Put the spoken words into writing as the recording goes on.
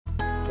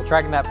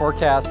Tracking that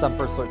forecast, I'm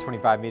First Alert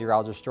 25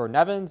 meteorologist Jordan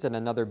Evans, and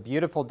another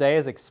beautiful day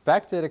is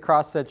expected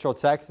across central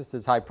Texas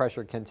as high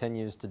pressure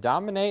continues to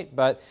dominate.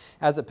 But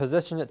as it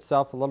positions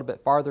itself a little bit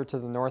farther to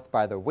the north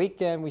by the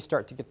weekend, we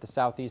start to get the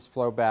southeast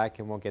flow back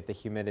and we'll get the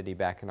humidity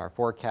back in our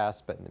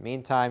forecast. But in the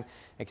meantime,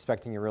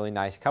 expecting a really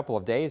nice couple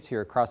of days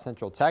here across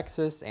central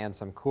Texas and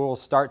some cool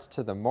starts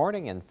to the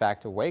morning. In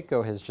fact,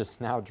 Waco has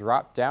just now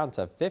dropped down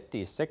to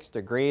 56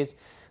 degrees.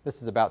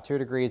 This is about 2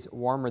 degrees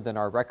warmer than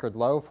our record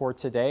low for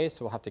today,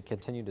 so we'll have to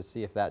continue to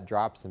see if that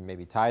drops and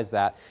maybe ties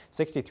that.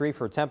 63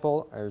 for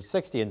Temple, or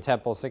 60 in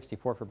Temple,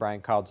 64 for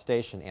Bryan-College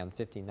Station, and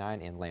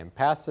 59 in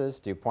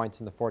Lampasas. Dew points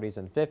in the 40s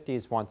and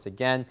 50s once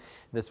again.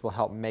 This will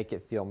help make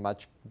it feel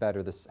much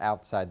better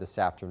outside this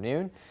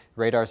afternoon.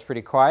 Radar's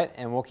pretty quiet,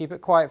 and we'll keep it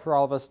quiet for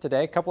all of us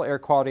today. A couple of air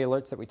quality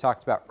alerts that we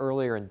talked about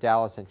earlier in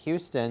Dallas and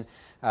Houston.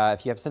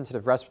 If you have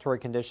sensitive respiratory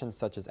conditions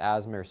such as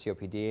asthma or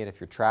COPD, and if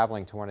you're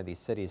traveling to one of these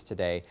cities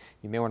today,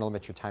 you may want to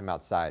limit your time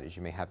outside as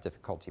you may have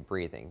difficulty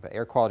breathing. But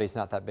air quality is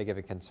not that big of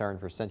a concern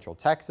for central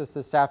Texas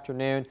this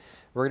afternoon.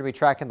 We're going to be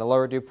tracking the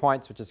lower dew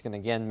points, which is going to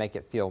again make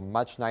it feel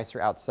much nicer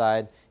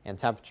outside, and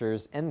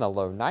temperatures in the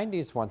low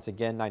 90s once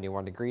again.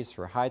 91 degrees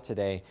for a high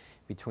today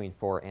between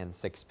 4 and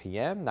 6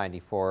 p.m.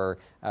 94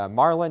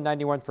 Marlin,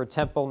 91 for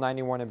Temple,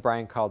 91 in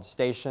Bryan-College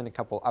Station, a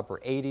couple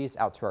upper 80s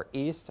out to our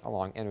east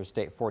along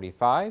Interstate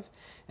 45.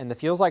 And the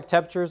feels like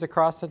temperatures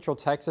across central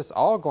Texas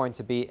all going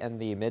to be in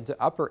the mid to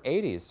upper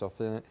 80s,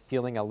 so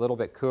feeling a little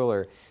bit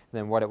cooler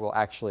than what it will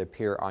actually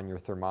appear on your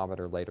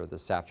thermometer later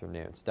this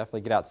afternoon. So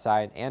definitely get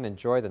outside and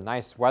enjoy the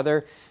nice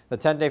weather. The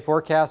 10-day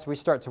forecast, we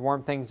start to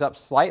warm things up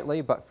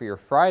slightly, but for your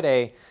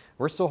Friday,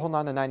 we're still holding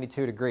on to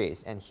 92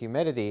 degrees, and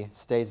humidity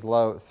stays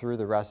low through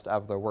the rest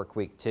of the work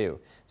week too.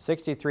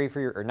 93 for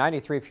your, or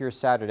 93 for your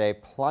Saturday.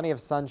 Plenty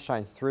of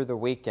sunshine through the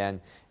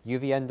weekend.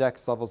 UV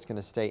index level is going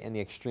to stay in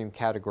the extreme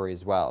category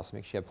as well, so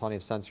make sure you have plenty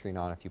of sunscreen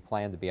on if you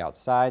plan to be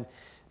outside.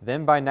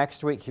 Then by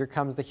next week, here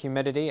comes the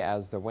humidity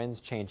as the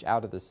winds change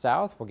out of the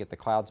south. We'll get the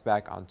clouds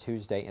back on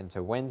Tuesday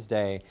into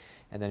Wednesday.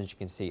 And then as you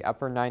can see,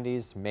 upper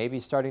 90s maybe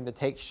starting to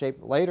take shape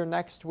later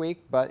next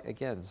week. But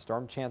again,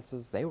 storm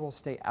chances, they will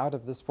stay out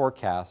of this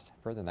forecast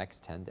for the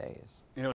next 10 days.